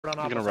You're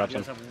gonna wrap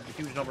them.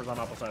 Huge numbers on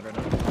opposite side right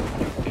now.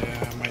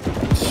 Yeah, I might.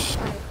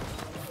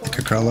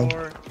 Kakralo.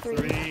 4,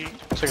 3,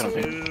 2,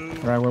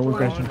 Right, where we're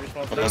catching.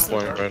 Middle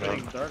point right now.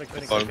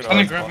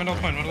 Stunning grab middle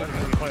point.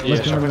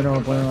 Let's go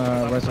middle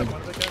point, right side.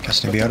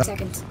 Casting Biota.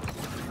 Seconds.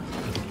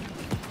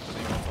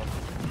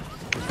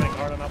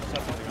 Hard on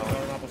opposite point. Hard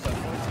on opposite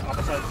point.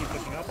 Opposite keep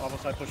pushing up.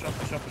 Opposite push up,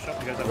 push up, push up.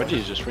 You guys have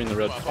Reggie's just reading the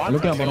red.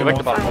 Look at Go bottom. back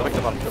to bottom, go back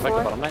to bottom, go back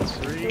to bottom. Nice.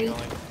 3,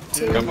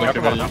 2, Come back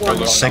to bottom.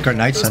 1. Sacred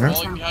Knight center.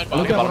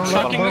 Look at bottom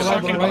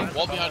right.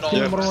 Wall behind all.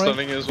 Yeah, Bottom right.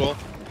 stunning as well.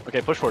 Okay,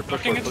 push forward,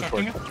 push forward, push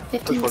forward.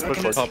 15 Push forward,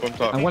 seconds. top on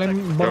top. I'm one in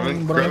Grab bottom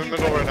him right.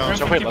 middle right now.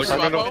 Jump Wait, in, let's look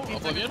go at middle.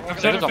 Oblivion.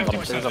 Stay on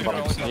bottom, stay on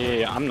bottom.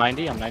 Yeah, I'm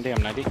 90, I'm 90,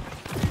 I'm 90.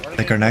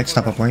 Sacred Knight,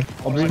 stop a point.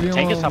 Oblivion.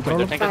 Tank is top point,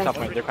 control. their tank is top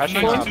point. They're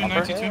crashing 92,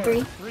 upper.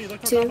 92. 3,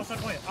 2,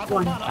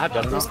 1. I have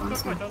done enough.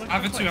 Response now. I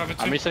have it too, I have it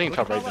I'm too. resetting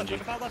top right,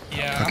 Benji.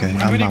 Yeah.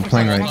 Okay, I'm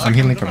playing right. I'm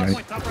healing from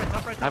right.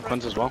 I have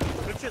cleanse as well.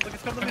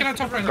 Looking at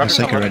top right. Grab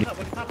Sacred ready.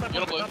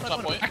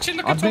 Actually,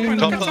 look I'm at top playing right.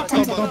 top Look at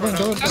point, top top point,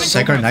 top point.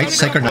 Sacred Knight,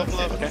 Sacred Knight.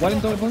 One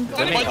in top point.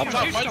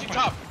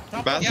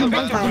 Massive,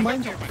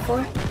 massive.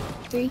 4,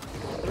 3,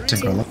 2,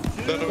 Synchrolo.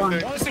 1.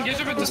 Disengage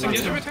a bit,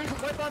 disengage a bit.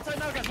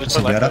 Just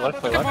play left, play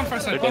left, play Look at one left. for a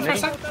They're sec, one for a ready.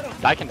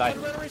 sec. Die can die.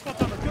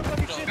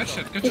 Good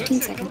shit, good 15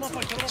 shit.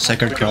 seconds.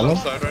 Sacred Crollo.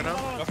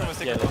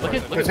 Yeah, look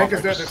at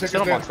bomb. Sit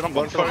on bomb, sit on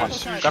bomb, sit on bomb.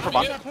 Grab for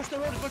bomb. Yeah,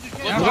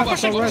 Top one left,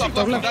 pushing, top right,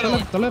 top left, top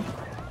left, top left.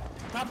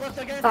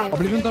 5,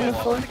 Oblivion top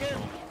left. 4,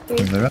 3,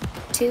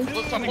 2,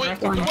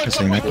 1.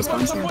 Casting Knight.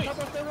 Response now.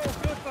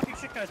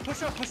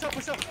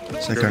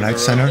 Sacred Knight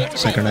center.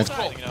 Sacred Knight.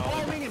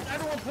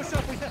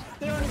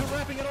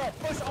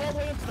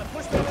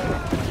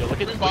 Yo,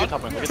 look at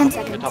top point, look at 10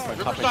 top point,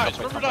 look at top point, top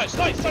point, top point, top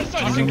point.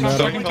 Talking top,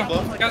 talking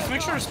top. Guys,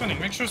 make sure it's spinning,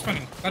 make sure it's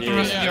spinning. Let the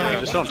rest of the Yeah, area.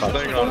 just sit on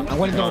top. I'm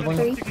one in top point.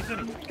 3,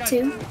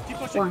 2,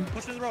 1.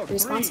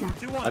 Response now.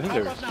 I think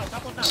they're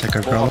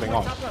Sacred full hopping Crollo.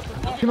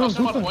 off. Come on,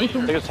 put them. I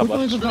think it's top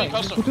left.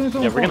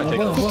 Yeah, we're gonna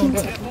take 15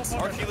 seconds.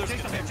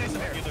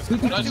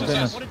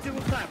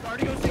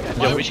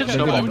 Yo, we should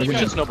snowball, we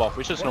should snowball,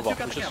 we should snowball,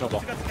 we should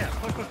snowball.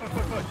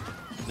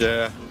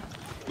 Yeah.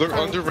 Look,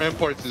 under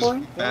ramparts is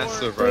 4,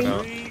 massive right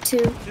now. 2,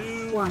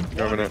 1.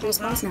 Grabbing it.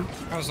 Response now.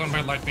 I was on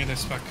my light melee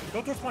spec.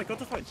 Go towards point, go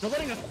towards point. They're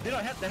letting us,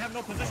 they have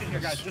no position here,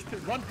 guys. Just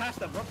run past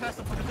them for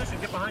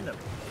position, get behind them.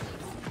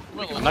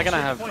 I'm not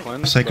gonna have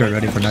cleanse. Sacred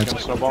ready for Knight.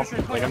 Snowball.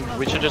 Like,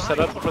 we should just set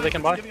up before they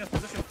can buy. Giving us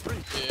position free.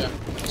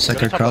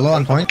 Sacred Crollo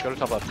on point. Go to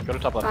top left, go to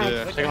top left.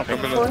 Yeah, Second on come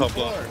point. in the top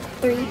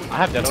left. 3, I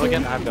have Dedo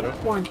again, I have Dedo.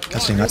 1.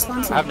 Casting Knight.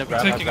 Response I have now. no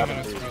grab, I have Taking a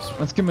grab. minute.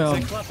 Let's give me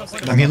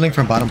a... I'm healing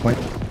from bottom point.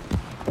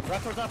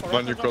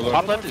 One new Top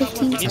Crollo. left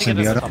is, we need to Casting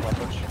get us Biota. top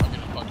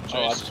left. Oh,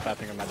 I was just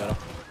fapping on my Dedo.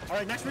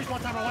 Alright, next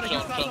respawn time, I want to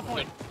use cross the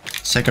point.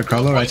 Sacred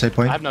Crollo, right side I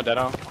point. have no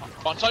Dedo.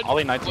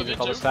 Ollie Knights need to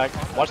call the stack.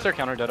 Watch their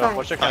counter Dedo,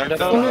 watch their counter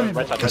Dedo.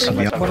 Right side, right side,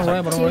 right side, Bottom right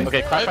right, side. bottom right.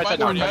 Okay, crash right side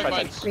now, crash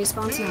right side.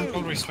 Response now.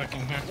 Full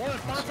respecting here.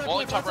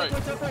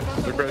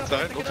 Look right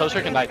side.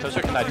 Toaster can die,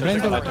 Toaster can die, Toaster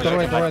Blind can die, top Toaster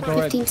right, can top die. right, top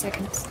right. 15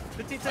 seconds.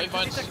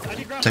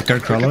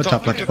 Sacred Crollo,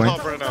 top left point.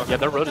 Top right now. Yeah,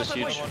 their road is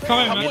huge. Come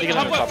in, We need to get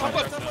man. on the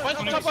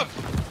top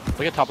left.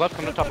 Look at top left,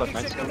 come to top left,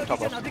 Knights, come to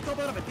top left.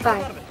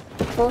 5,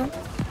 4,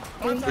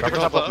 3, Grab for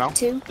top left now.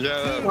 2,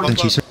 Yeah. 1. Then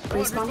Cheeser.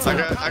 Response I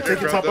now. can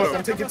grab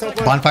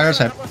that. Bonfire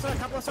side.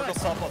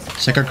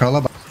 Sacred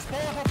Crollo.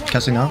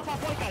 Casting out.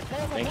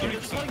 Thank you.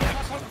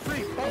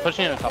 I'm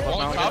pushing in the top left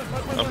now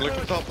again. I'm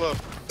looking top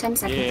left. 10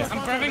 seconds. Yeah,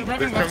 I'm grabbing They're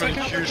left coming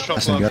second. huge top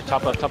Casting left. Biota.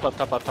 top left, top left,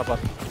 top left, top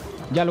left.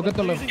 Yeah, look at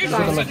the left. Huge Look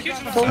at the left left. side,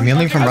 huge left side. I'm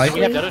healing from right. Do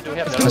we have Dedo? Do we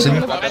have Dedo? Casting.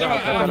 Grab Dedo,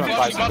 grab Dedo in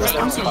 5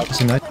 seconds.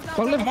 Casting Knight. Top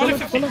left, top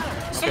left, top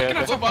left. Still looking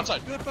at top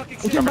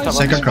left.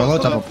 Sacred Crollo,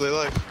 top Play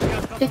life.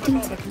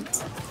 15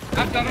 seconds.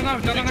 I've done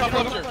enough, done enough.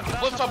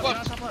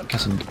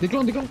 Casting.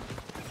 Declone, declone.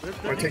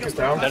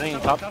 Dedo in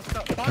top.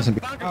 Casting. We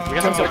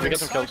get some kills, we get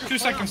some kills. 2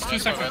 seconds, 2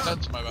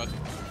 seconds.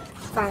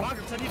 5,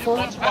 4,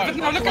 No,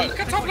 look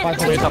at top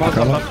left. Okay, top left,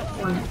 top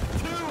left.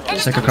 1.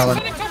 Sacred Crollo.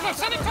 Standing top left,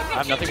 standing top I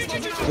have left.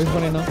 nothing. Where's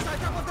one in now?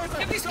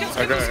 Get these kills,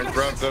 I get these got kills.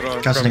 grabbed that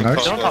on. Casting grabbing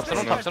arts. Sit on top, sit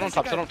on right top, sit on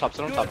top, sit on top,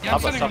 sit on top. Yeah,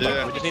 Top left, top I'm left.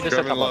 now. We just need to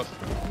set Grabbing top left.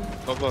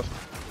 left. Top left.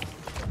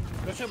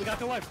 Good shit, we got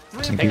the wife.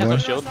 Casting Tank has no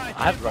Keyboard. shield.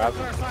 I have grab.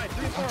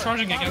 I'm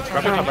charging again,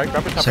 Grab charging it top again. right,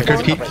 grab it top Sacred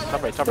right, keep.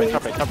 top right, top right,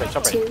 top right, top right,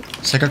 top right.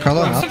 2, Sacred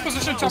Crollo I'm now. still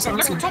positioned top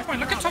left. Look at top point,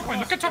 look at top point,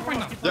 look at top point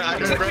now. Yeah, I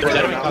can grab They're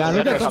that. deadoing top, Yeah,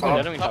 they're look at deadoing top, top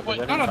they're deadoing top, they're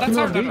No, deadoing no, top. that's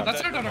our done,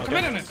 that's our done.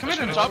 Commit in it, commit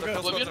in it.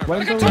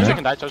 One in top Toaster left.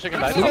 can die, Toaster can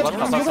die. Look Top at left,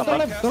 top left, top top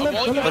left. left, top left,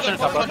 top Push in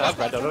left. top left, I have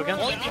grab Dedo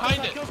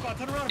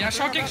again. Yeah,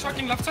 shocking,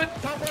 shocking left side.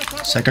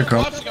 Sacred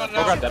Crollo.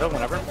 Go grab Dedo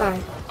whenever.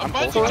 5, I'm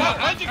full.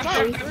 I've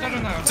done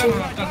enough, done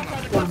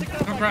enough. 1.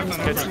 Go grab them.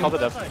 Okay, just call the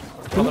dev.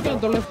 Look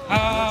at the left.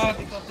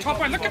 Top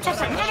point, look at top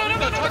point. No,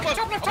 look at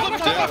top left, top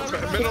left, top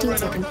left. 15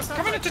 seconds.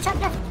 Coming into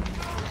top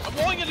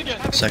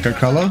left. Sacred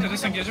Crollo.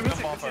 Disengage a bit.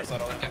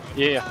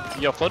 Yeah.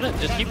 Yo, float it.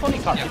 Just keep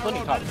floating top, keep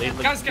floating top. They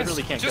Guys,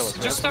 literally can't kill us.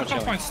 just stop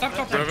top point, stop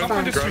top point. Top Grabbing,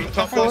 point is free. grabbing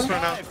Top top point is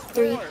left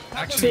free. right now. 3,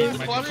 Actually, 2, it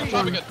might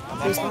be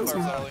 1. Response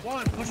now.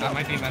 that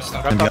might be messed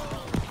up. Casting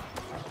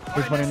Biota.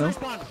 Where's one in now?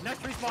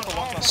 Next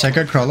respawn.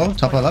 Sacred Crollo,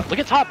 top left. Look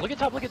at top, look at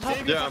top, look at top.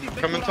 Yeah, I'm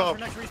coming top.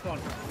 Next respawn.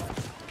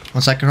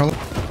 One Sacred Crollo.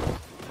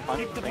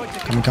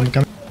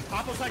 Coming.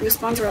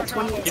 Respawns are at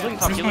 20. He's looking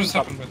top, he's Respawn looking is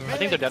top. happened, by the I way.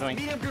 think they're dead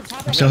wing.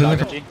 I'm still healing.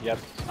 Genji, yep.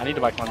 I need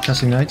to buy clones.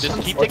 Casting Knights.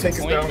 Just keep I'll taking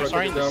take point. his down, They're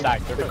starting to I'll stack.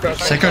 take They're him starting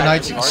to Sacred stack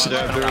Knights. hard.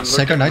 Yeah, they're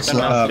Sacred Knights. They're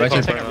Right taking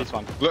here. second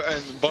respawn. Look,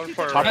 and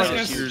bonfire Top right right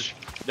is is huge.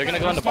 They're gonna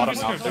go into bottom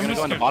now. They're gonna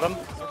go into bottom.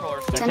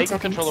 They're 10 taking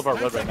control of our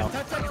road right now.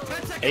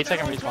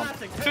 8-second respawn.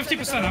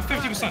 50%, I'm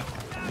 50%.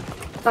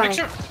 5,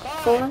 Sure.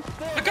 4,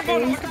 Look at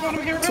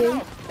bottom here. 2,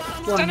 1.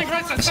 Standing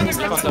right side, standing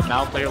right Respawn's side. up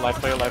now. Play your life,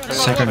 play your life, play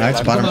your life. Sacred play your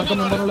Knights, life.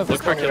 bottom.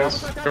 Look for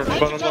kills.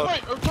 Bottom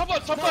left.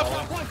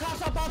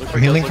 Look for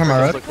I'm healing kills, from look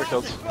our for road. kills, look for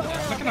kills.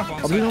 Looking up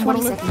on I'll be side. on 20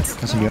 bottom left. seconds.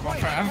 Casting Beard.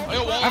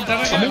 I've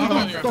done it. I'm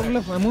moving to top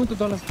left. I'm moving to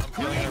top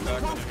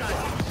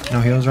left. No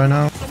heals right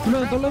now. Come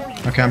on, top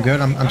left. Okay, I'm good.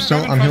 I'm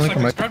healing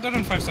from right. Grab that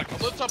in 5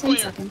 seconds. 10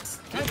 seconds.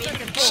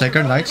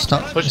 Sacred Knights.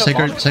 Top. Push up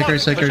Sacred. top. Sacred.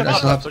 Push Sacred. up I top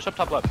still left, have. push up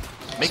top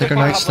left. Make Sacred it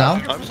top Knights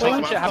left. now. I'm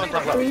Taking top shit happen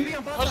top left.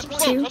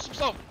 3, 2,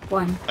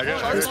 1. I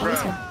grabbed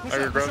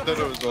that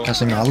as well.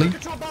 Casting Ollie.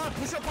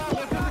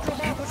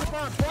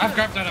 I've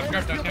grabbed that, yeah.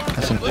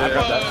 Casting.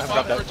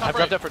 I've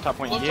grabbed that for top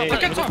point. Yeah,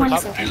 Look at look top. for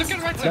top. Hey, look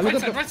at right Yeah, side, look right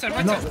at side, right side,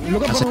 right No, side.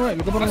 look at bottom right.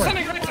 Look at bottom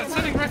right.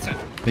 Standing right side.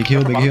 Big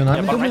heal now.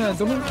 I'm doing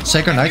it.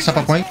 Sacred Knights. Top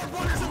of point.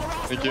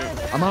 Thank you.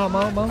 I'm out.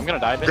 I'm gonna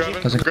die, Grabbing,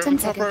 Benji. Casting. grabbing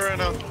top right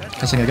now.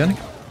 Casting again.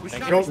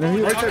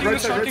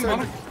 Shocking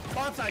bottom.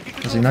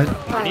 Casting Knight.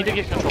 I need to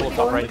get control of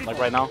top right, like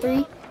right now.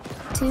 3,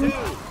 2,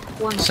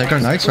 1.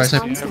 Sacred Knights. Right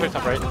side. Respawns Quick now.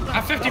 top right. I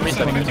have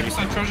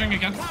 50%, charging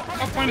again.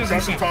 Top point is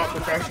insane.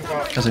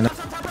 Casting Knight.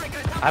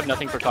 I have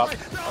nothing for top.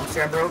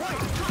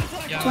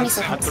 Yeah, 20 that's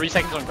it. I have seconds. 3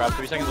 seconds on grab.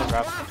 3 seconds on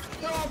grab.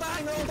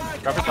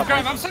 Grab for top Grab,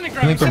 right. I'm sending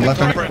Healing grab. from left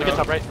hand. Look at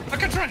top right.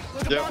 Look at Trent.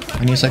 Yep.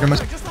 I need Sacred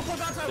Knights.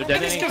 They're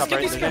detonating top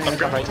right. They're detonating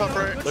top right. Top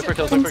right. Look for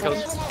kills. Look for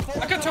kills.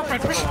 Look at top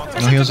right. Push.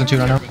 No heals in 2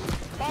 right now.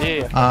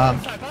 Yeah. One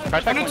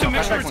Crash back and point. two,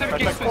 make Crash sure back it's point.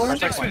 every Crash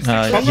back point.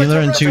 Crash back point.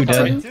 Healer in 2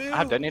 dead. I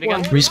have detonate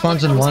again.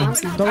 Respawns in 1.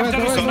 Respawns now. Top right. I've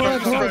done it so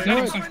Top right.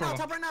 much.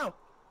 Top right.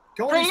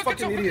 Bro,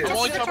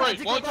 look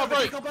at top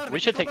right. We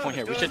should take point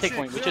here. We should take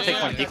point.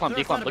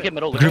 Decline. Look at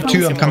middle. Look Group at 2.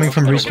 middle. I'm coming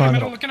from Look at respawn.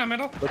 middle, looking at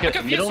middle. Look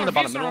at middle and the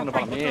bottom. Middle and the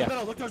bottom. Yeah.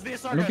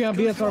 Looking at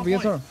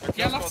BSR.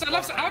 Yeah, left side,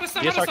 out of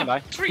side, BSR can die.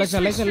 Trees, Left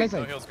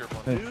side.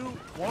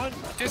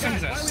 Jason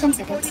is this. 10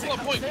 seconds.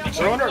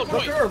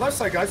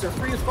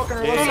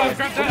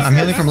 I'm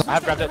healing from left. I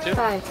have grabbed that too.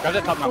 5, Grab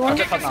that top now. Grab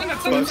that top now.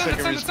 5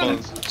 second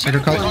respawns.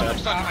 Sacred Call.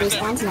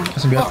 Respawns now.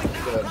 Casting Beard.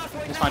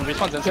 It's fine.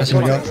 Respawns in. Casting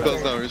Beard.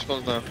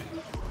 Respawns now.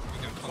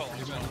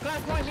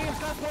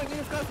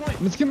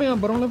 Let's give me on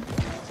bottom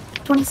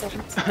left. 20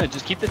 seconds.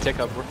 Just keep the tick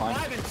up. We're fine.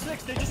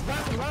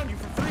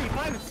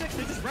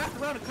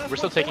 We're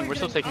still taking.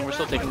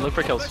 Look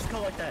for kills.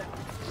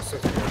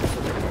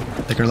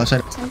 Sacred left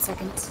side. 10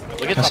 seconds.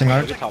 Look at Casting top.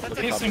 art. Look at top. Look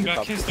at top. Kissing Look back, at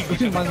top. kissing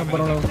Pushing back. back on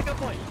bottom left.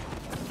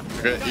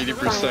 I got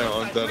 80%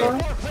 on 4,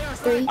 that.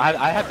 3,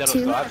 I have Dedos 2,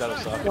 still. I have Dedos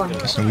still. 1.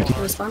 Casting Wiki.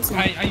 Respawns now.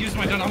 I used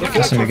my done. I'm looking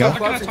Casting at Miguel.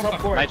 top left.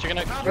 Knight, you're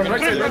gonna. Top right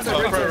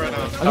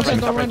now. I'm looking at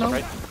top right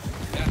now.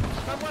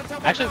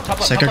 Actually, top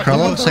left. Sacred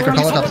Call. Sacred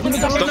Call. Top.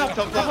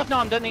 Top left. No,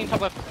 I'm detonating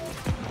top left.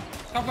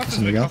 Top left is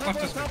Casting big, Miguel. top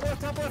left is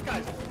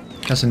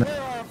big. Casting.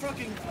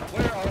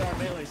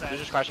 They're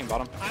just crashing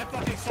bottom.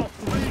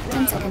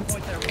 10 seconds.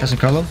 Casting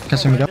Carlo.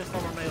 Casting Miguel.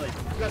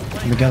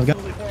 Miguel.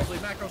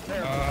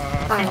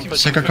 5,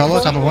 Sacred Call.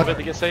 Top of What what?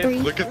 did get saved? 3,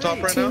 Look at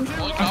top right 2, now.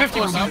 I'm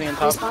 50%. Being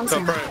top. Respawns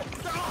Top now. right.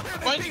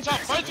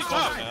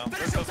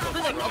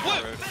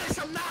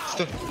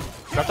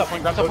 Grab top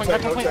point. Look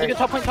at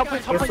top point.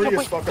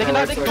 They can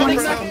die. 20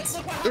 seconds.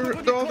 They're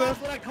all dead.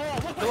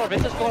 Pull our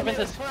Ventus.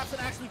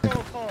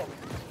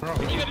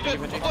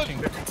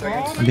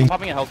 I'm being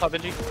Popping a health top,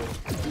 Benji.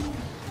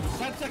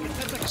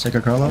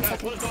 Sacred Carlo.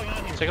 Take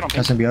it on pink.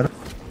 Casting Beard.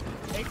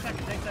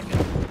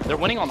 They're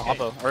winning on the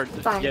oppo. Or,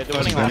 Five. yeah, they're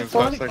 5 winning on. seconds.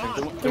 5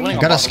 seconds. They're winning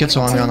I got a bottom.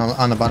 schizo on me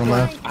on the bottom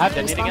left. I have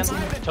detonate again.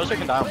 Toaster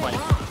can die on point.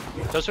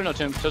 Toaster no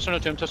tomb.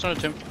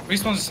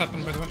 Respawn just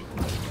happened, by the way.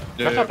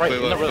 Yeah, Grab top right. play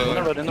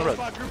In the left. road.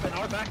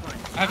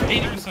 I have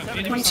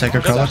 80%.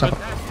 Sacred Carlo. Top.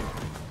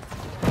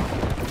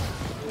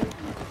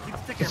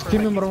 Let's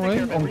give me bottom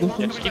right. On Yeah,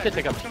 Gusto. just keep the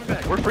tick up.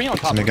 We're free on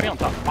top. Bomb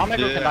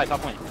aggro can die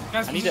top point.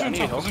 Guys, I need position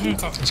it. top, position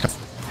top. Let's go.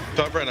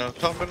 Top right now.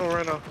 Top middle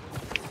right now.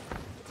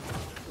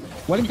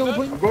 Wellington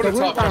point. Top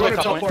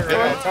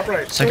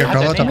right. Sacred I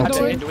Carlo. have Top of.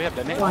 detonate. Do we have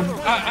detonate? 1.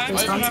 I have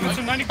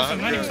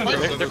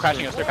 90%. They're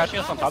crashing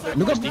us on top.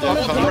 Look at Get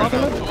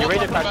ready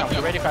to crash down.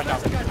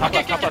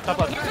 Top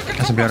left.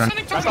 Casting Beard.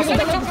 Sending top,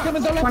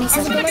 20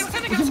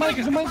 seconds.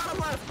 It's mine.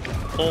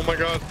 Oh my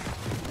god.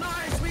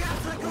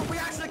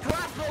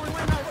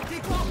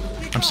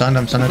 I'm stunned.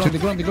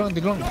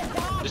 The ground.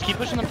 Just keep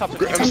pushing them top.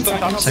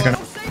 Second.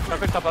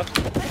 Perfect top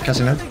left.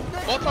 Casting Net.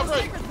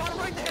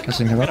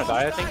 Casting Gonna Net.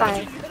 die, I think.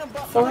 5,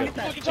 4,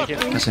 Take it.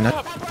 Casting Net.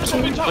 2,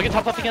 Look at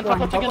top left again. Top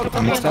left. You're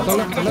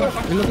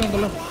looking on the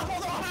left.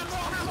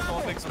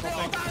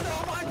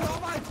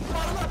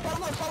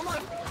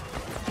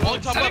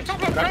 Sending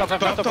top left. Grab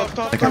top left.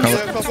 Top. Sacred Carlo.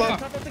 Top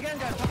left.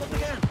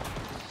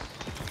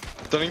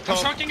 Stunning I'm top.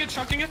 shocking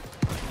it.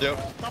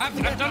 Yep.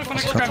 I've done it for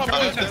next grab. I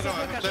have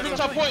Grab dead on.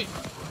 top.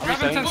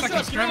 Grab in 10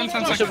 seconds. Grab in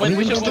 10 We should seconds. win.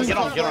 We should win. Get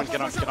on. Grab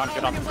Then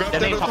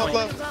that aim top top lane.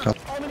 left.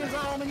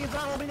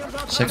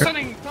 I'm Shaker.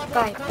 sending.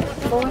 5,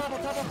 4,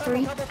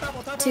 3,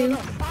 2,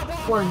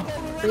 1.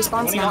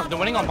 Response now. They're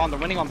winning on bond. They're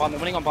winning on bond. They're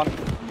winning on bond.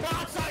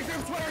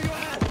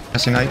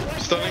 Casting knight.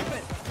 Stunning.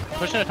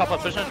 Pushing the top up.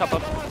 Pushing the top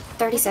up.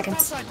 30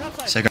 seconds.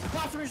 Shaker.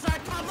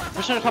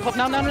 Pushing the top up.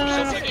 No.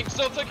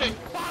 Still ticking.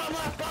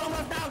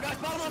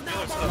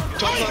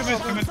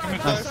 Commit.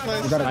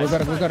 Nice, We got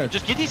it. We got it.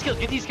 Just get these kills.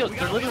 Get these kills.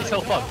 They're literally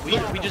so fucked. We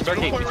just Zerg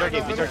gate. We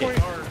Zerg gate.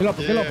 Fill up.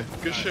 Yeah,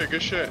 good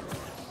shit.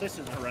 This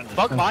is horrendous.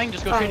 Fuck buying.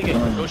 Just go straight to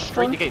gate. Go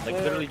straight to gate. Like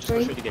literally just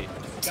go straight to gate.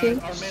 2,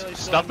 Our melees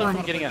Stop them One.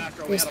 from getting in. we had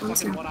a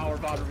Response fucking now. 1 hour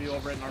VOD review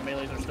over it, and our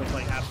melees are still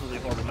playing absolutely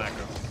horrible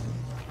macro.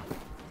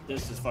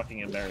 This is fucking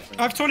embarrassing.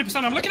 I have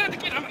 20%. I'm looking at the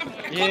gate. I'm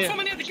caught so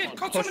many at the gate.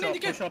 Caught so many at the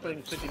gate. Push up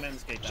and 50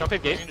 men's gate.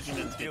 Shockwave gate. 50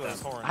 men's gate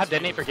down. I have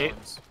detonate for gate.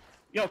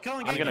 Yo,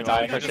 killing I'm gate. gonna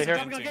die if I stay here.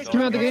 Come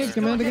out the gate.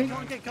 Killing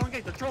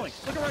gate. They're trolling.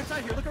 Look at right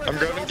side here. Look at right I'm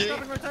side. grabbing gate.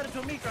 Stopping right side into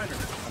a meat grinder.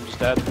 I'm just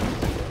dead.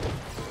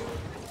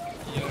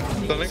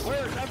 Stunning.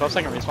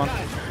 12-second respawn.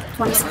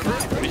 20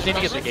 seconds. We just need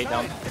to get the gate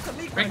down.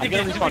 Break the I'm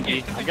gonna gate. respawn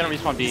B. I'm gonna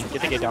respawn B.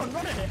 Get the gate down.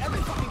 Run into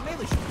every fucking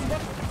melee.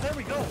 There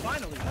we go.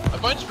 Finally. I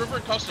might just river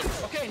custom.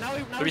 Okay, now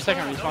we. 30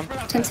 second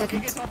respawn. 10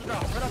 seconds.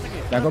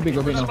 Yeah, go B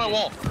That's now. my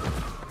wall.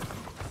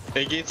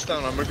 Hey, gate's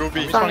down. I'm gonna go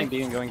B. Respawning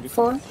B and going B.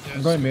 4,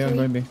 I'm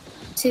going B.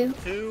 2,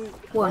 2,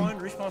 1. 1.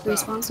 Respawn.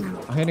 Response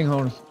now. I'm hitting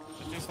horns.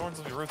 These horns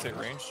if you rotate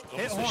range.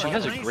 Hit horns. She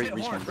has a Range great hit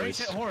respawn horns, range base.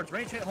 hit horns.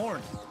 Range hit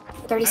horns.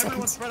 30 Everyone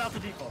seconds. spread out the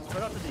default.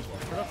 Spread out the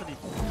default. Spread out the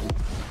default.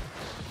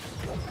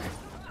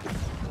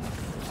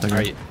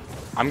 Alright.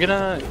 I'm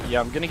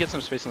gonna get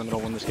some space in the middle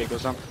when this gate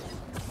goes down.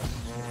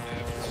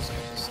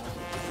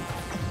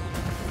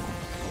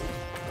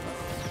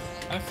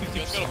 I have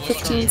 50%.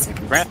 15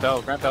 seconds. Grant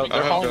out. I They're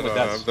have falling with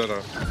that. I deaths. have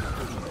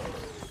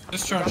that.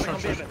 Just charge. Stunning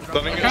it.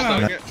 Kinda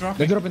Stunning it. drop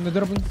They're it. dropping. I'm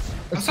Let's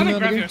come sending out the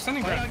grab here. gate.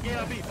 Sending Fight grab. on gate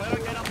on B. Fight on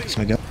gate on B.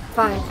 Casting knight.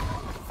 5,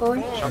 4,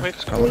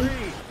 Shockwave.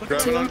 3,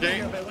 Grab it on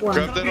gate. 1.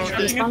 Grab that on gate.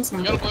 Response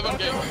now. Gotta play on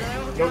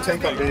game. No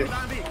tank on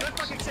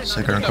B.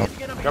 Shaker and call.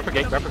 Grab her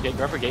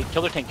gate.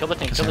 Kill the tank.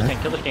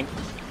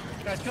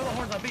 Guys, kill the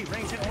horns on B.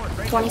 Range hit horns.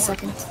 Range 20 hit horns.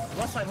 seconds.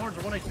 Left side horns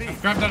are 1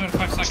 HP. Grab that in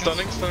 5 seconds.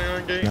 Stunning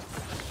on gate.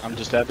 I'm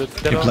just dead. You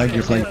played.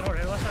 Left side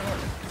horn.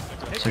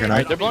 Shaker Alright,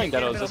 knight. they're blowing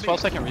deados. It's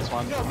 12-second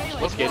respawn.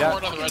 Let's gate Horn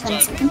out. on the right 10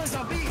 side. seconds.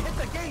 On B. Hit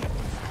the gate.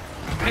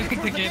 I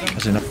hit the gate.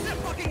 Casting knight.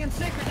 Fucking in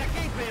sacred that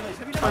gate, Bailey. Have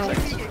you never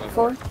 5, seen gate?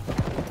 4,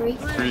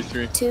 3,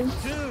 3. 2, 2,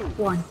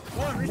 1.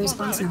 1.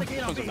 Response Hit now. the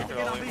gate on B. Hit the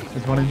gate on B.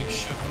 It's one in.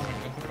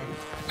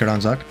 Get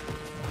on Zach.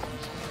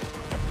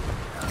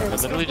 30 I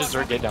literally seconds. just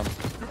Zerg gate down.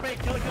 Group 8.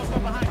 Kill the kills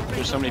from behind. Group 8.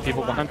 There's so many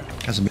people behind.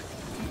 Casting B.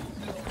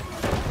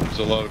 There's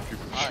a lot of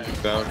people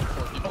shooting down.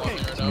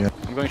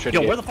 I'm going straight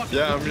Yo, to where gate. the fuck?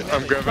 Yeah,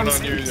 I'm grabbing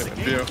on you,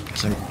 Theo.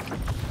 Casting.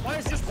 Why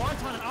is just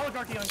Wonton and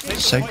Oligarchy on gate?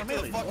 Shake. Why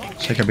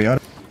melees? Shaker be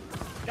out.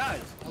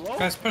 Guys, hello?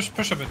 Guys, push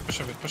a bit.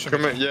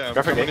 Come in, yeah, I'm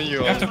Grab her coming gate. to you.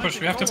 We have to push.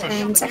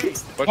 10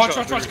 seconds. Watch.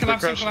 They're Collapsing.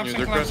 crashing you,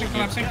 they're crashing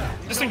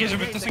you. Disengage a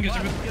bit.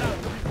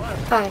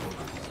 5,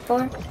 4,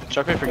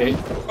 Shockwave for gate.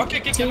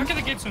 Okay, look at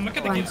the gate soon.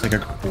 1.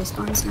 Shaker.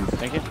 Response now.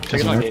 Thank you.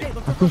 Take it on gate.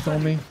 Push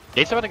on me.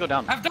 Gate's about to go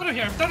down. I have Dodo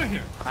here.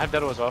 I have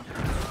Dedo as well.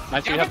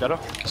 Nice, you have Dedo.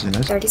 Casting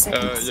knight. 30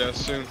 seconds. Yeah,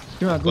 soon.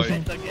 Come out. Go Like-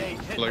 soon. The gate.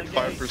 Hit Like the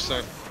gate.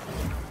 5%.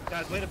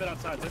 Guys, wait a bit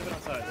outside.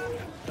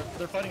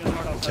 They're fighting us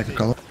hard outside. Shaker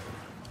call.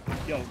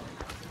 Yo.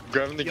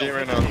 Grabbing the gate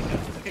right now.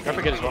 Grab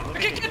her gate as well.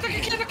 Okay,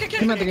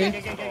 Come out the gate.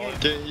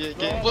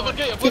 Gate. Flip on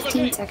gate. Flip on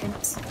 15 gate.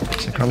 seconds.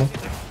 Casting call.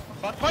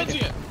 Finds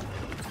it.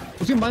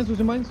 Pushing mines.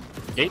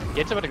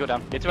 Gate's about to go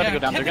down. They're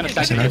gonna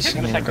stack the gate. Nice.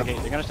 They're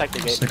gonna stack the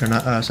gate. Shaker call.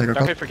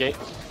 Shockwave for gate.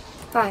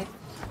 5,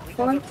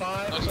 4,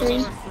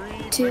 3,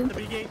 2,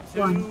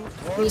 1.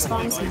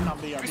 Response now.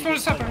 Respawn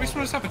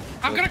is happening.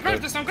 I'm gonna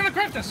grab this. I have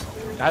grabbed that.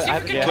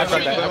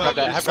 Grab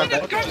that.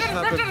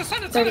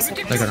 Send it. 30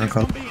 seconds. Shaker and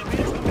call.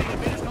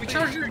 We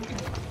charge you.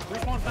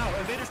 Respawn now.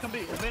 Invaders come B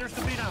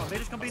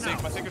now.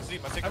 My secret's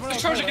deep.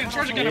 Charge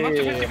again. I'm up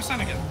to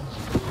 50% again.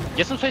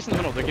 Get some space in the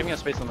middle. They're giving us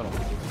space in the middle.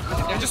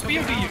 Yeah, just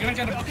BMD. You're gonna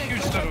get a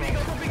huge Dodo.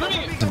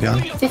 Casting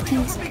beyond.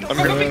 15 seconds. I'm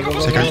grabbing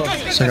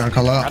Shaker and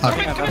call. Come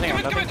in.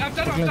 I've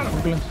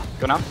Dodo.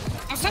 Go now.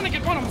 I'm sending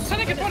it bottom.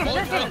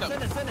 Grab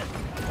that.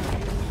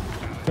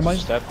 Come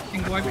mines. Dead. We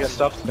We got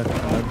stuff.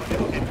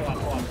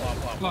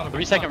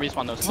 3-second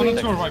respawn though. 1 and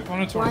 2 are wipe.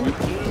 1 and 2 are 1.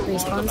 wipe.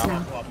 Response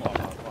now.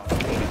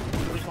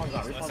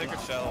 Secret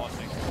shell on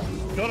me.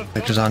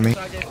 Shaker's on me.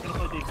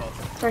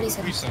 30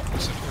 seconds. Reset.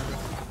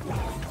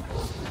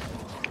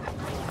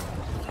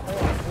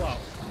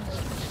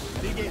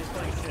 B-gate is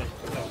playing shit.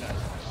 Yo, guys.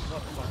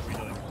 What the fuck are we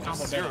doing?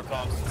 Combo Zero better.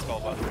 problems with Skull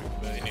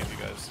by any of you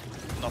guys.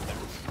 Nothing.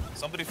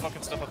 Somebody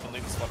fucking step up and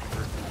lead this fucking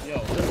group. Yo,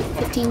 this is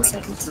fucking 15 horrendous.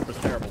 seconds. This group is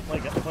terrible.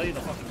 Play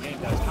the fucking game,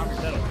 guys. Conquer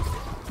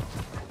Dedos.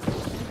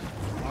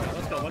 Alright,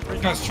 let's go. Let's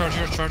bring Guys, charge.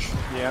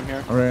 Yeah, I'm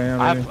here. Alright,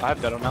 I have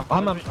Dedo now. I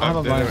have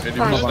a blind.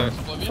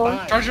 80%.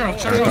 4, Charge your own.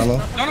 Shaker call.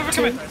 No,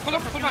 pull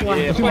back. Pull back. 1.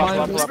 Yeah, Pull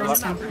back.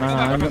 Response now. Pull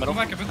back a bit. Pull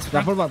back a bit.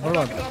 Yeah, pull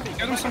back.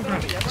 Get him some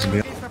ground. Casting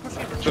beyond.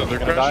 So they're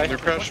Gonna die.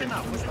 crashing.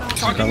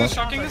 Shocking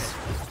this.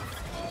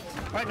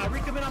 Alright, now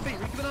recommit on B.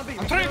 Recommit on B.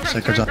 I'm trying to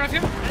Second grab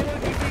him.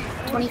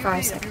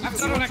 25 seconds.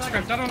 That on next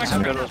grab, that on next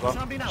I'm grab. good as well.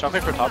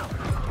 Shopping for top.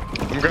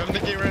 I'm grabbing the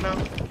gate right now.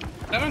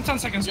 That on 10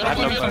 seconds. I Grab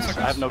have on no 10 cleanse.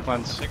 I have seconds. no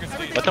cleanse.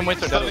 Let them wait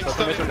their deaths. Let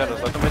them wait their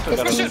deaths. Let them wait their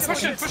Push deaths. it,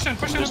 push it, push it,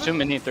 push it. There's too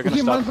many. They're gonna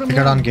Pushing mines stop. from I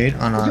got on me. gate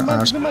on Pushing our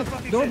mines, pushing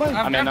mines. Door by. I've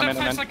I'm in, grabbed I'm in, that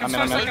 5 I'm in, seconds,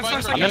 I'm in, 5 I'm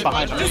in. seconds, 5 I'm in seconds.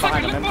 behind, I'm in 2 behind,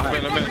 seconds, I'm in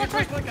behind.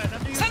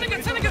 wait.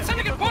 Send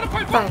it,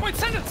 bottom point,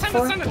 send it.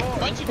 4, Send it. 3,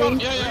 Grab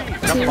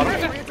the 2,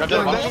 bottom. Grab the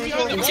 1.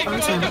 bottom. Respawn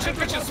soon.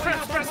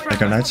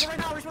 Second Knights.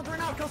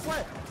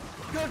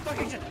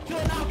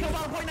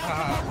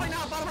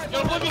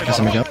 Guess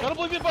I'm go.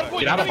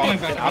 Get out of bottom.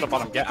 Get out of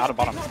bottom. Get out of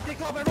bottom.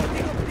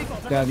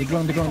 Yeah, they're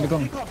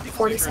going.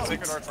 40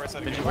 seconds.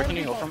 Where can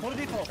you heal from?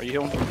 Are you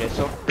healing from gate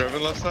still?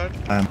 Grabbing left side.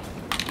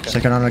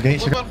 Second on our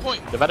gate. Second.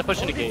 They're about to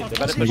push in the gate. They're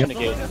about to push in the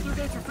gate.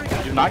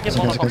 Do not get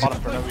blown up on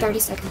bottom for no reason. 30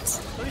 seconds.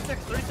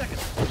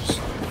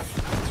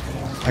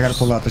 I gotta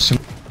pull out this. They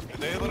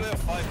literally have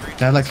 5 breaches.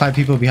 They have like 5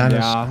 people behind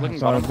us. Yeah, Looking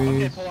sorry, bottom.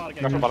 bees.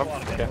 Grab from bottom.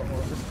 Okay.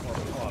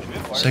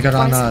 Second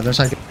on their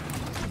side.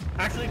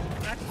 Actually,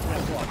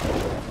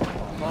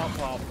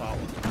 flop.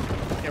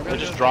 They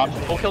just dropped.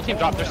 Full kill team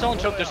dropped. They're still in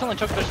choke. They're still in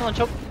choke. They're still in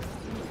choke.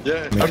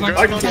 Yeah, I'm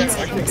grabbing on the 10 gate.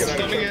 seconds.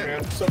 Stunning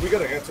it. So we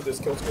gotta answer this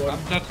kill squad.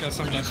 I'm dead, guys,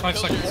 I'm dead. 5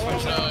 seconds,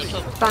 5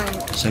 seconds.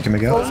 5, Second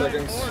Miguel. 4,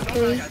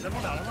 3,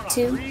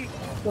 2,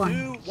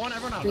 1.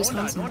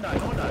 Respawn soon.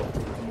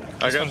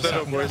 I got that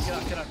up, boys.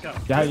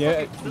 Yeah,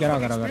 get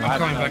out. I'm coming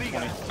back. I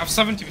have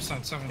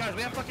 70%, 70%. Guys,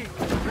 we have fucking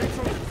great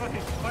trophy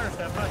fucking fire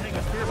staff not hitting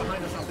a spear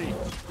behind us on B.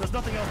 There's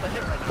nothing else to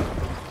hit right now.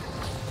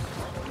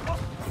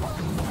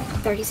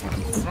 30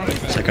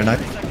 seconds. Second Knight.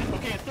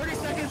 Okay, in 30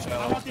 seconds,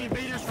 I want the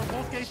invaders from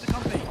both gates to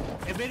come B.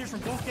 Invaders from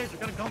both gates are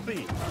gonna come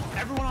B.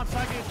 Everyone on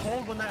side gates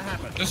hold when that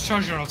happens. Just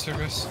charge your ults here,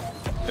 guys.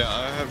 Yeah,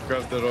 I have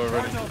grabbed it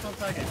already. Charge on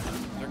side gates.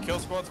 Their kill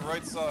squad's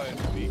right side.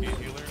 B gate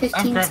healers. 15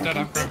 I've grabbed that,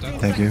 I've seconds. grabbed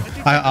that. Thank you.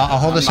 I'll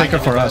hold the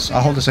second for us.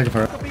 I'll hold the second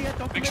for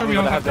us. Make sure we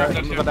all have grabbed that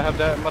I'm here. about to have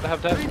that. I'm about to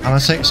have that. I'm gonna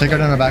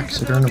second in the back.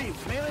 Second in the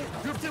Melee,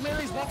 group 2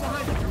 melees, walk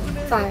behind it. Group 2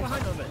 melees, 5, walk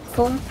behind them.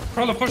 4,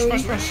 Prolo, push.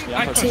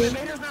 I push. 2,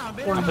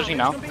 1. Pushing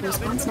now.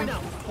 Respawn now.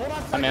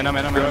 I'm in.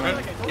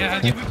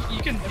 Yeah,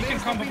 you can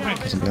combo behind.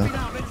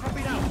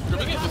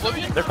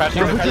 They're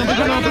crashing.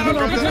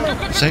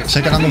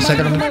 Second on me.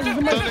 Second on me.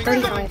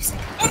 35 seconds.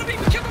 Oh,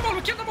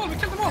 we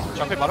killed them all.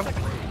 Chopping bottom.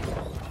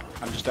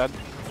 I'm just dead.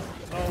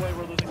 Oh wait,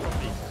 we're losing from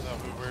B.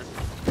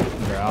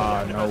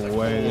 Yeah, no They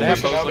way.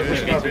 have both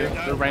pushing gates here.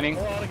 They're raining.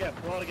 We're all again.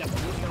 We're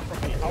losing them from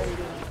B. How are we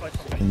doing this fight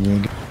from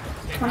B?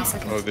 20 Oh,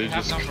 seconds. they They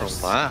have just numbers.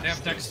 They collapsed.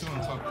 have decks too on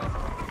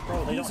top.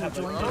 Bro, they don't have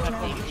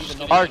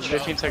the Arch.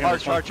 15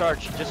 seconds.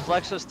 Arch. Just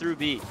flex us through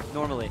B,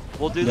 normally.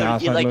 We'll do the Yeah,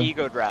 like exactly.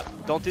 ego drop.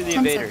 Don't do the 10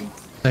 invader.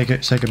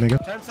 seconds. Second Miguel.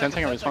 10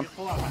 second respawn.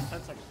 Full out.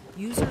 10 seconds.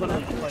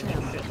 Literally just playing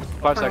your shit.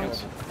 5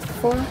 seconds.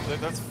 4,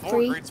 That's 4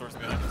 3, great swords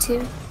behind 2,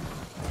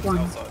 1.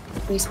 outside.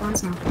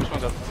 Respawn now. Which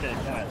one's up? Okay,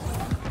 guys.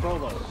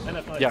 Prolo,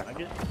 NFL, Yeah. I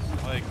get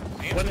Like,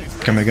 when it's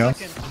Can we go?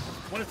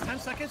 When it's 10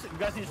 seconds, you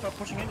guys need to start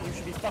pushing in, you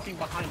should be fucking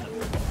behind them.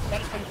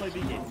 That is how you play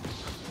B game.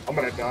 I'm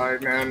gonna die,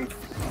 man.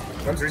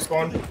 When's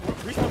respawn?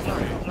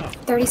 Respawn's not.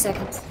 30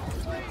 seconds.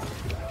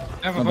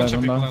 I have a I'm bunch bad, of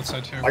I'm people bad.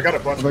 outside here. I got a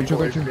bunch of I got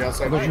people you. HP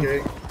outside I got my you.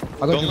 gate.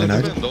 I Don't got let them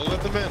Knight. in. Don't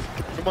let them in.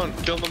 Come on,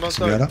 kill them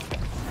Together. outside.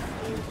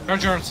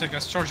 Charge your ults here,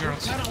 guys. Charge your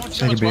ults.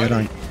 Second B on.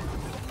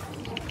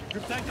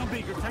 Group tank on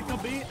B, group tank on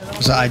B, and then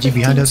There's an IG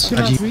behind us. Should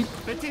I IG. sweep?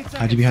 15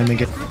 seconds. IG behind me.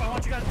 Get. Group, I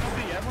want you guys to go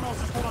B. Everyone else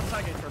just hold on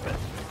side gates for a bit.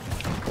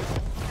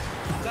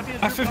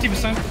 I have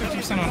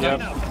 50% on Yep.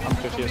 that. I'm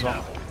 50 as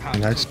well.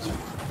 Knights.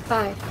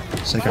 5,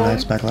 Second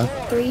Knights back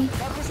left. 3,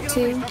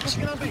 2,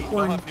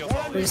 1.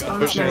 Respawn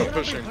Pushing now. up,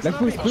 pushing. Let's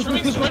push.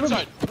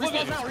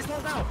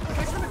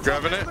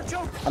 Grabbing it.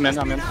 I'm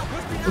in.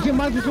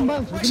 Pushing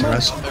mines.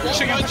 Rest.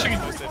 Pushing in. We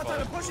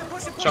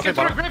Chopping can throw a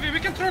bottom. gravy, we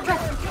can throw a gravy.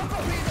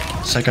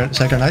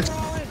 Second Knights.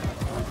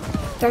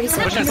 30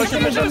 seconds. Push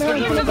in. Win.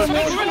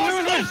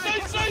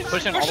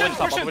 Push in all the way to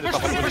top. All the way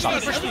to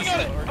top.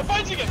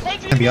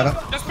 Can be out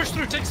of. Just push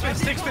through, take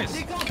space.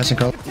 Casting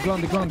curl. The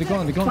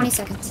ground. 20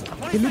 seconds.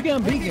 He's looking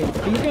at big. He's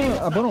looking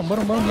at bottom.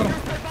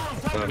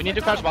 We need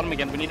to crash bottom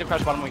again.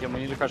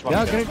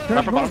 Yeah, great.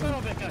 Grab for bottom.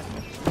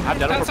 I have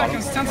dead 10 over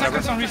bottom. seconds, 10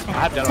 seconds on I respawn.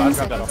 have dead. 10 I've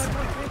got dead.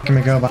 seconds. Can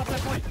we go? But you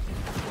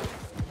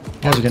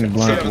guys are getting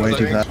blown up way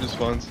too fast.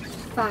 Response.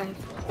 5,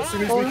 As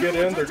soon as we get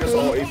in, they're just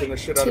all aping the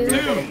shit out of me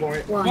at bottom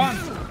point. 1. 1.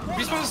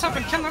 Respawn is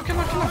happening. Kill him.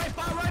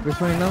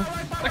 Respawning now.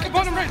 Like a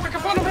bottom right.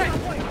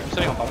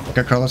 Sitting on bottom.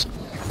 Got Carlos.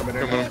 Coming,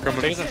 I'm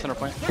coming. Taking center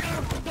point.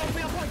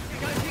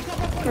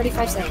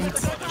 35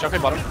 seconds.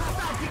 Chopping bottom.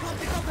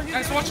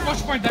 Guys, watch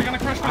point. They're gonna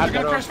crash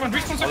one.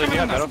 Respawn's are I'll leave coming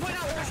you in at now. dead.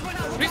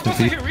 Respawns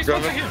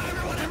are here.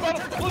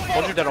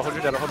 Hold your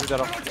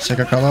dead.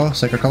 Second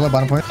Carlo.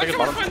 Bottom point. Take it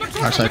bottom.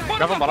 Outside.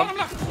 Grab him bottom.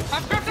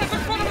 I've grabbed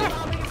that bottom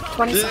left.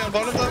 20 Yeah, seconds.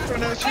 bottom left right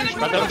now. It's huge.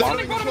 Grab that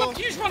bottom.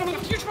 Huge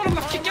bottom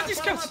left. Get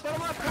these kills.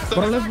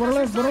 Bottom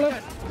left.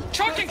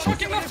 Chalking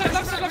left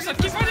side.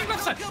 Keep fighting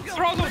left side.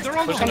 They're all low.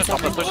 Push in the top.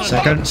 Push in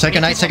the top.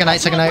 Second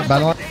Knight.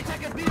 Battle one.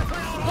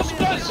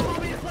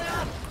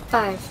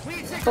 5,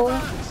 4,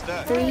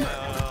 3,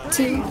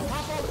 2,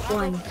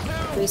 1.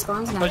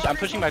 Respawns now. I'm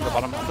pushing back the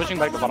bottom. I'm pushing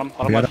back the bottom.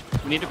 Bottom Yeah.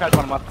 left. We need to crash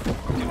bottom left.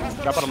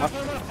 Grab bottom left.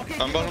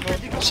 I'm bottom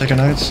left. Second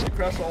heights.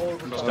 Crash all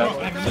over. Bro,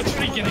 I'm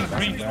literally getting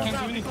green. I can't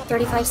do anything.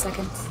 35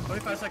 seconds.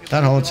 25 seconds.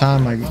 That whole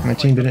time, my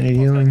team didn't need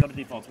healing. Go to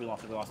defaults. We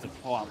lost it.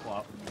 Pull out.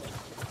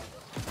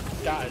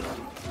 Guys.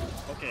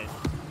 Okay.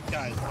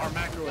 Guys, our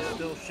macro is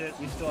still shit.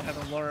 We still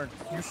haven't learned.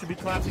 You should be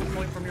collapsing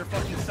point from your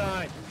fucking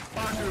side.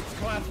 Bot groups,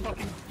 collapse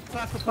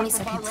the point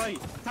from bot right.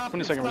 Top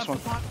 20 groups, seconds,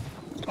 collapse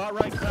from bot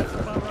right, collapse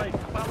from bot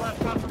right. Bot left,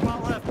 collapse from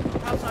bot left.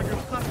 Top side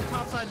groups, collapse from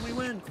top side, and we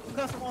win.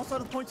 Collapse from all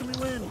sides of the points, and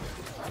we win.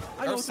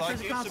 I know Our it's a side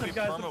crazy games should be concept,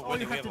 guys, but perma all you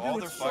winning. We have have to all do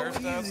their is fire so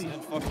staffs easy.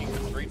 and fucking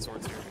great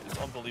swords here. It's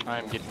unbelievable.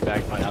 I'm getting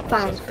back my output.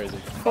 That's crazy.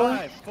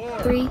 5, 4,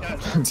 3,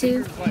 guys,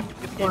 2, get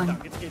the game 1. down,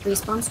 get the game down.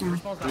 Respawns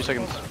now. 3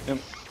 seconds. Yep.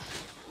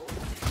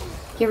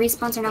 Your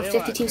respawns are now Stay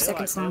 52 alive,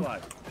 seconds stay long.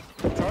 alive.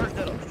 Charge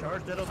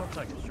Deados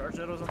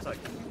on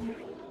seconds.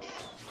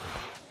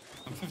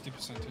 I'm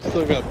 50%.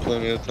 Still got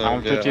plenty of time.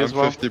 I'm 50 yeah, as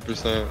well.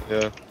 50%.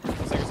 Yeah.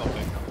 Let's take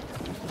something.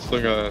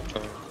 Still got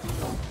time.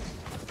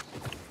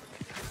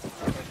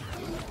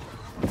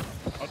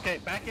 Okay,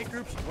 back eight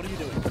groups, what are you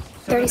doing?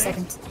 30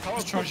 seconds.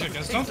 Just charge it,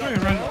 guys. Don't throw your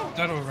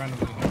Deado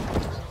randomly.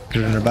 Put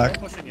it in their back.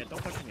 Don't push it yet,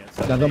 don't push it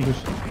yet. Yeah, don't push.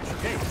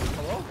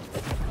 Hello?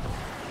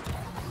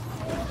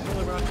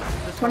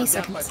 20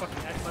 seconds.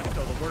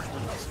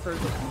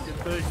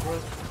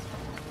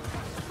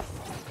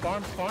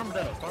 Farm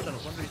Deados,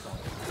 one respawn.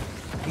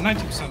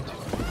 90%.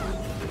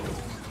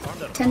 Farm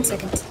Deados. 10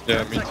 seconds.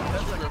 Yeah, me 10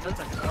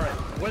 seconds.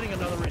 Alright, waiting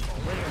another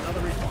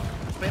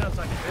respawn. Spain on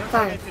second.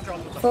 5,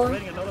 4,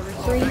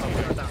 3,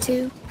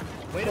 2,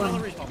 Wait 1.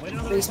 another respawn.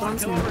 Respawns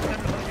Kill now. over 10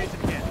 and gates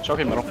if you can.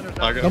 Choking middle.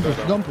 I got Don't push,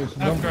 that. don't push, I've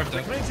don't push. grabbed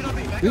that. Wait, should not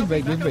be. This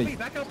bait, this bait.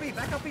 Back up B.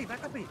 Back out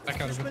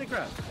of Just it. minute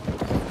grab.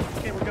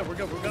 Okay, we're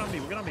good. We're gonna be.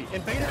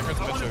 Invaders.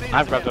 I want invaders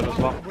I've grabbed again. that as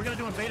well. We're gonna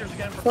do invaders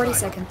again. For 40 side.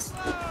 seconds.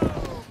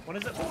 What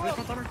is it? What's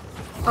this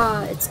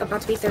one, It's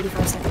about to be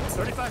 35 seconds.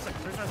 35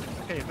 seconds.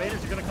 Okay,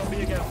 invaders are gonna come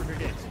B again from your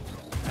gates.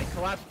 And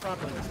collapse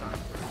properly this time.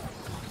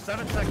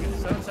 7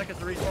 seconds. 7 seconds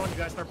to respawn. You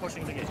guys start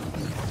pushing the gate.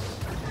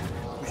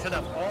 We should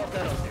have all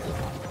Deados here.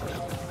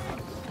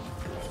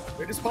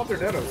 They just popped their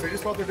Deados.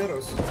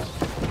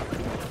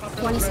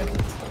 20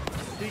 seconds.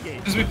 D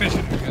gate. Just be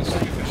patient here, guys. Just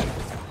be patient.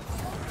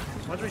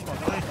 One's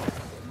respawn.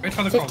 Wait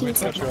for the call. 15 Wait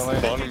for the seconds.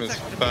 call. Bottom is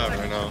fat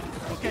right now.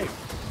 Okay.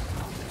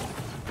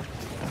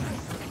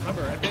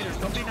 Remember, invaders,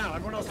 come B now.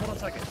 Everyone else, hold on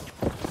second.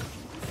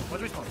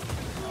 One's respawn.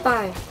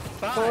 5,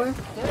 4,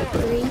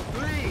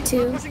 3,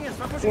 2,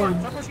 1.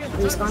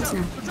 Respawns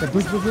now. Yeah,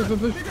 push.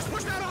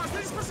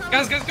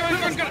 Guys, go in.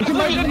 Yeah, grab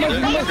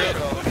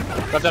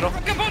Grab Deado.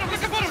 Look at bottom.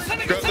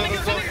 Sending. Grab that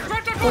as well.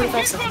 Grab that 45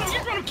 bottom. seconds.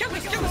 Use bottom. Kill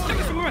this.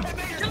 We win.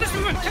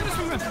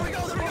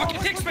 Okay,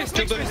 take space.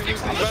 Kill the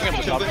heals in the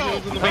back. Kill the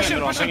heals in the Push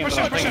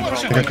back. in.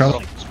 Second Carl.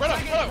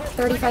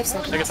 35 Take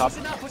seconds. it top.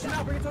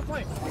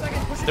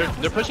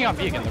 They're pushing on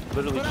B again.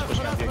 They're literally just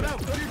pushing on B again.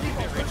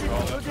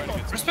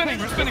 We're spinning.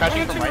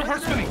 Crashing from right.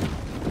 Hard spinning.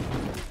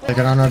 Take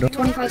it on our door.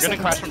 25 They're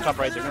gonna crash seconds. from top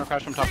right. Look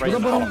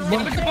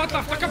at bot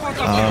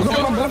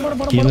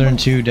left. Healer and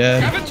 2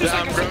 dead. Grab it 2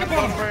 seconds. Look at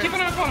bottom. Keep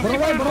an eye on bottom.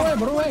 Keep an eye on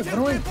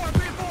bottom.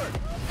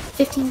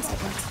 15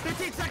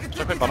 seconds.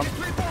 Choke bottom.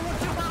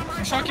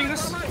 I'm shocking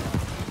this.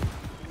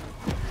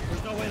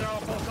 There's no way they're all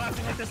full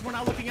collapsing like this. We're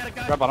not looking at it,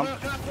 guys. Grab bottom.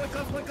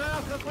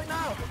 Collapse point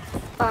now.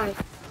 5,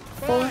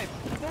 4,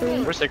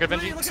 3, Where's Sacred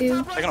Benji?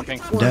 2, Second on ping.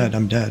 1.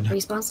 I'm dead.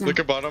 Respawns now. Look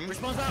at bottom.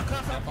 Respawn's out.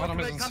 Collapse out. bottom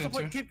is Collapse insane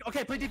point. too.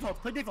 Okay, play defaults.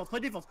 Pull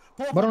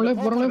up Bottom on it, left,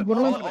 pull up bottom on left, it,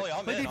 bottom pull left. up on it.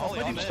 I'm Play in. default,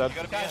 play I'm in. default. You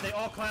gotta be Guys, in. they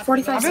all collapse.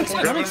 45 Listen,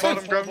 seconds. Grab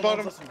bottom. Grab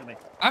bottom. listen to me.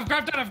 I've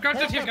grabbed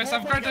that here, guys.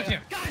 I've grabbed that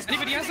here.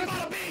 Anybody has it?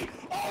 Oh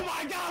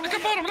my god. Look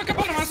at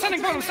bottom. I'm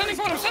sending bottom.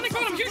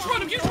 Huge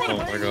bottom.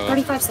 Oh my god.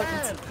 35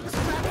 seconds.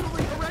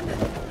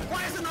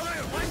 Why is another?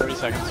 30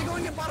 seconds.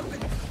 Going in bottom?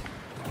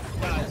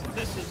 Guys,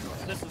 this is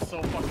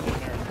so fucking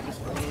embarrassing. This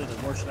is literally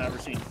the worst I've ever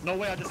seen. No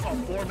way I just saw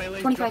 4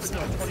 melee 25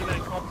 jump into a 20-man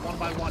comp one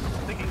by one,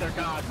 thinking they're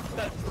God.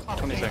 That's fucking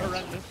 20 seconds.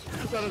 horrendous.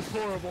 That is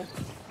horrible.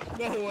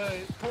 No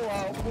way. Pull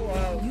out.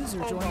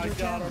 Oh my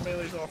god, our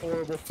melees are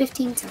horrible.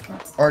 15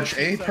 seconds. Arch,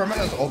 A perma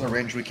has all the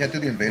range. We can't do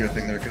the invader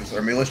thing there because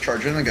our melee's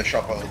charge in and get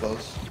shot by all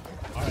those.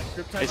 Alright,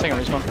 group Hey, second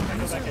respawn.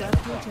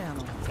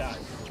 Guys,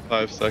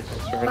 5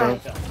 seconds right now.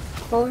 5,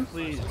 4,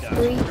 please, guys.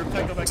 3, Group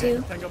tango back 2,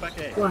 A. Tango back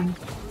A. 1.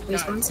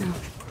 Respawns now.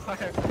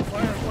 Okay,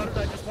 why did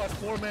I just watch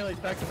 4 melees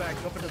back to back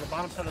jump into the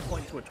bottom center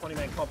point to a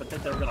 20-man comp and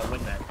think they were gonna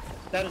win that?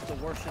 That is the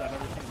worst shit I've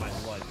ever seen in my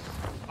life.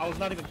 I was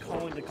not even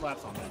calling the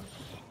collapse on that.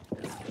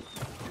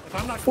 If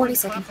I'm not 40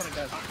 calling the collapse on it,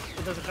 guys,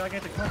 if there's a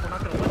gigantic comp, we're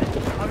not gonna win it.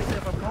 Obviously,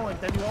 if I'm calling,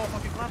 then you all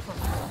fucking collapse on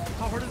it.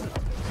 How hard is it?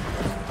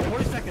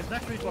 40 seconds,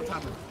 next respawn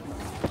timer.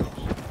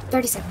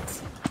 30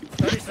 seconds.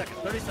 30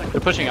 seconds.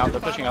 They're pushing out.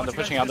 They're pushing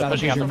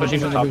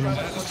from top.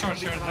 Let's charge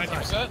here.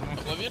 90%.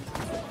 Oblivion.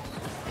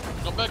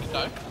 Go back and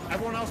die.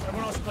 Everyone else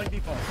play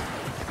default.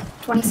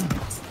 20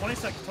 seconds.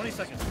 20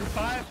 seconds. Group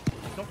 5,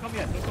 don't come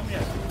yet.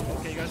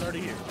 Okay, you guys are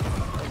already here.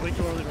 Way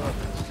too early to run.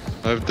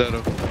 I have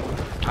Deado.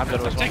 I'm dead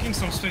as I'm well. taking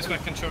some space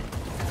back and choke.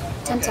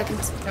 10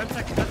 seconds. 10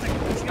 seconds.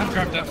 I've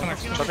grabbed that for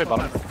next. Choke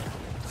bottom.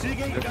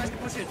 C-Gate, you guys can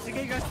push it.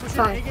 C-Gate, you guys push it.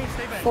 5, A-Gate,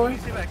 stay back. 4,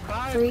 A-Gate, stay back.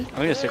 5, 3, I'm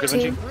gonna stick with 2,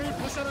 Vinci.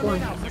 1.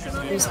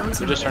 Respawn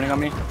They're just turning on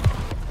me.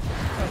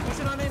 Push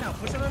it on A now.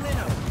 Push it on A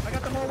now. I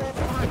got the more wall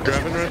behind.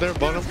 Grabbing right there,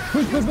 bottom.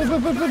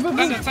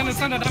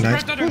 Send it. I'm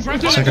right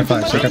there. Second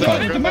five, second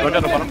five. Right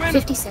down the bottom.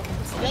 50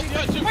 seconds.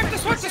 Wipe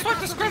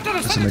this. Grab that.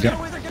 That's a mega.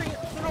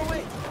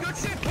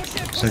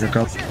 Second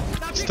cup.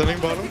 Stunning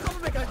bottom.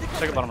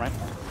 Second bottom right.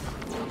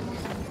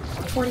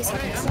 40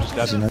 seconds.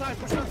 That's a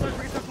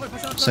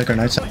net. Second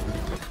right side.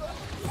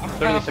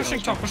 Pushing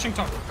top.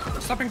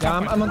 Stopping Yeah,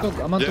 top. I'm on top,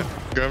 I'm on Yeah,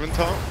 top. grabbing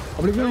top.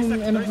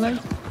 Oblivion, end of line.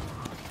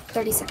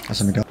 30 seconds.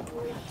 That's a mega.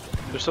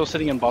 They're still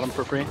sitting in bottom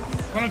for free.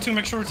 1 and 2,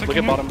 make sure we're taking Look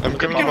at him. bottom. I'm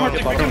Look at coming bottom. We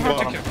Look can at hard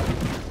bottom. take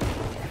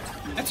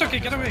you. It's okay,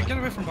 get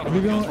away from bottom.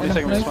 Oblivion, One end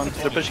second, of respawn. line.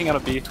 They're pushing out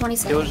of B. 20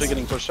 Killers are seconds.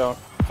 getting pushed out.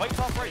 Fight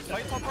top right.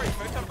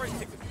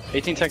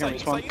 18 second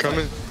respawn.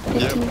 Coming.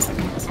 15 Yep.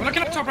 seconds. I'm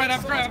looking up top right.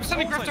 I'm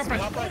sending grab top right.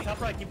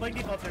 Top right. Keep playing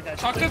default here, guys.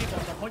 Talk Keep to- playing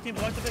default. Point team,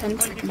 going to 10 playing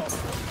seconds.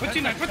 default. Put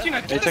you night.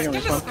 Eight second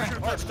Get this respawn.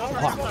 grab. Arch, go,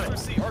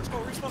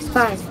 respawn.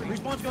 5,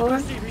 Respawn's 4,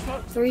 going to C.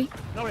 Respawn. 3,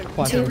 No, wait.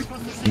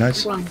 2,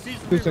 Nice. 1.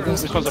 2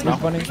 seconds. Respawn's up now.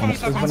 Respawning.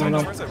 Respawning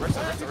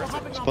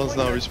now. Spawns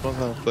now, respawn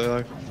now. Play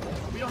live.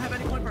 We don't have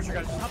any point pressure,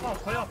 guys. Just hop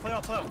off. Play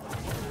off.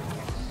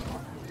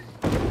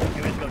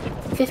 Okay, wait, go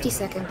default. 50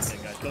 seconds.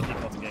 Okay, guys,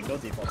 go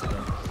default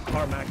again.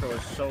 Our macro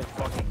is so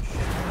fucking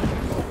shit.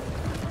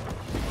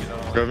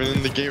 Grabbing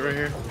in the gate right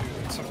here.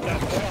 Guys, pull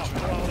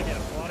out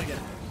again.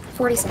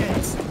 40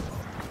 seconds.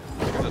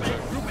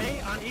 Group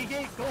A on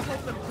E-Gate, go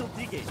help them kill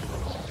D-Gate.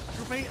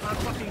 Group A on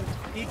fucking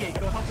E-Gate,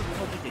 go help them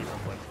kill D-Gate real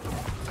quick.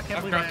 I can't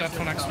I've believe I grabbed that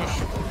for accidentally next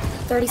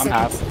push. 30 I'm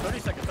half. seconds. 30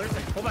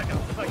 seconds. Pull back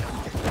out.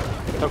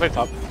 Top right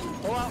top.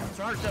 Pull out,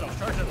 charge that off.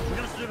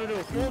 We're gonna do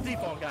a full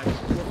default, guys. We're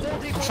full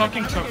default.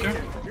 Shocking on choke, E-Gate yeah.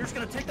 here. You're just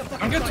gonna take the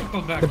fucking I'm getting site.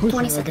 pulled back. They're pushing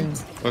 20 again.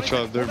 seconds. Watch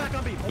out, they're Pull back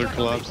on B,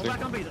 collapsing. Pull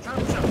back on B, they're trying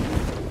to push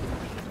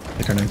out.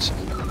 Second nights.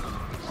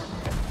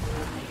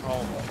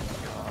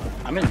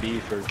 I'm in B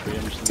for free.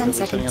 I'm just 10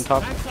 literally sitting on seconds.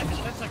 top. 10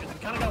 seconds. We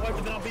kinda got wiped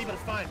a bit on B, but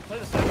it's fine. Play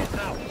the seconds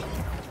now.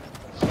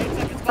 8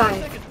 seconds, 5 5,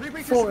 seconds.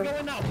 Pre-breachers 4, should go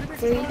in now. Pre-breachers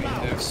 3, go in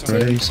now.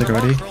 Ready, second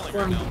ready.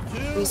 1.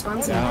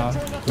 Respawn zone.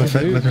 Left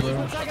it, left it.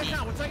 One second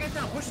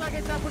down. Push back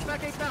 8 down. Push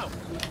back 8 down.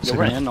 Yo,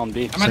 we're in on B.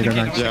 I'm at the Second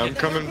gate. night. Yeah, I'm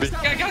coming B.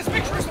 Yeah, guys,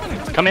 make sure it's spinning.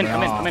 Come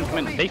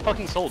in. They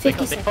fucking sold. They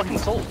fucking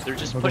sold. They're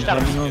just pushed out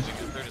of B.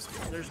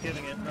 They're just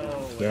giving it. No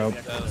way.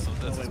 Yep.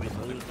 No way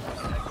we lose.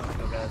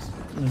 Guys.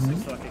 This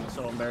is fucking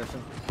so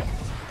embarrassing.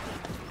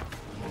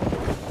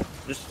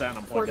 Just stand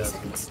on point, 40 guys.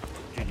 seconds.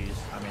 GG's.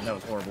 I mean, that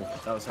was horrible.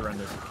 That was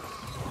horrendous.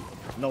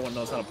 No one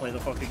knows how to play the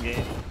fucking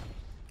game.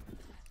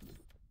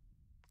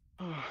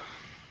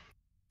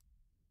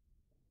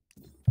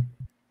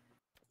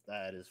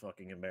 That is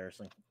fucking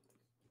embarrassing.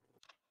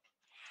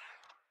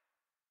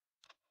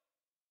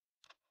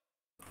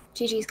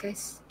 GG's,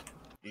 guys.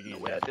 GG's,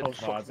 way I guys. didn't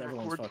Post mods, fucking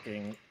everyone's record.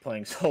 fucking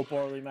playing so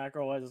poorly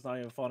macro-wise, it's not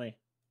even funny.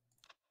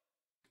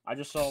 I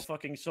just saw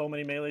fucking so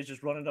many melees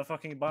just run into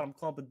fucking bottom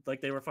clump and,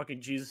 like they were fucking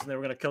Jesus and they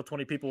were gonna kill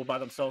 20 people by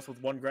themselves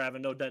with 1 grab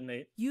and no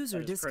detonate. User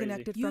That is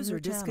disconnected crazy. from your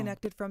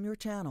disconnected from your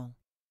channel.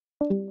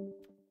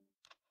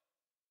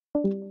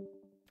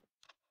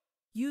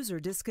 User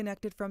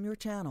disconnected from your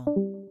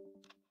channel.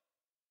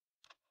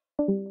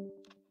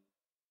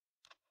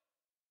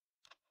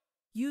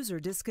 User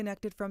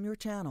disconnected from your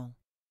channel.